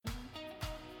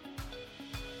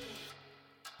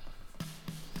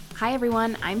Hi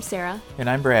everyone, I'm Sarah. And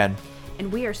I'm Brad.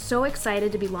 And we are so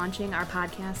excited to be launching our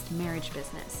podcast, Marriage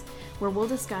Business, where we'll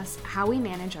discuss how we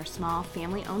manage our small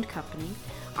family-owned company,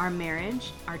 our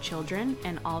marriage, our children,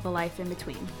 and all the life in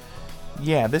between.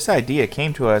 Yeah, this idea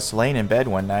came to us laying in bed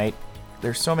one night.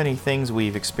 There's so many things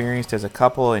we've experienced as a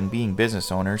couple and being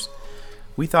business owners.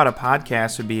 We thought a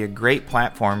podcast would be a great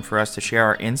platform for us to share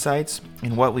our insights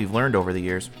and what we've learned over the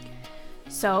years.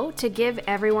 So, to give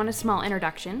everyone a small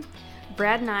introduction,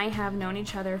 Brad and I have known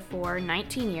each other for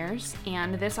 19 years,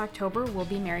 and this October we'll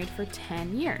be married for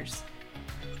 10 years.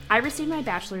 I received my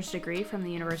bachelor's degree from the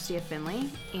University of Findlay,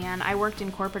 and I worked in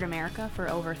corporate America for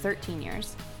over 13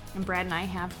 years. And Brad and I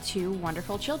have 2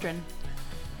 wonderful children.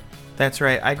 That's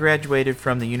right, I graduated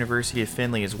from the University of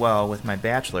Findlay as well with my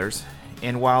bachelor's,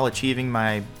 and while achieving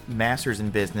my master's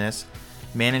in business,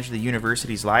 managed the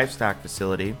university's livestock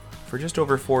facility for just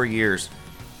over 4 years.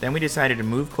 Then we decided to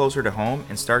move closer to home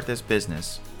and start this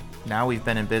business. Now we've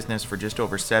been in business for just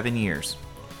over 7 years.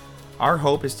 Our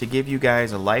hope is to give you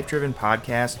guys a life-driven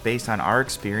podcast based on our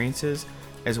experiences,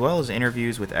 as well as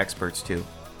interviews with experts too.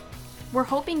 We're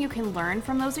hoping you can learn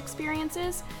from those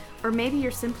experiences, or maybe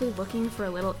you're simply looking for a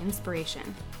little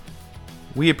inspiration.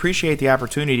 We appreciate the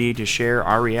opportunity to share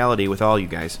our reality with all you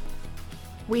guys.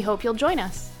 We hope you'll join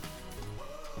us.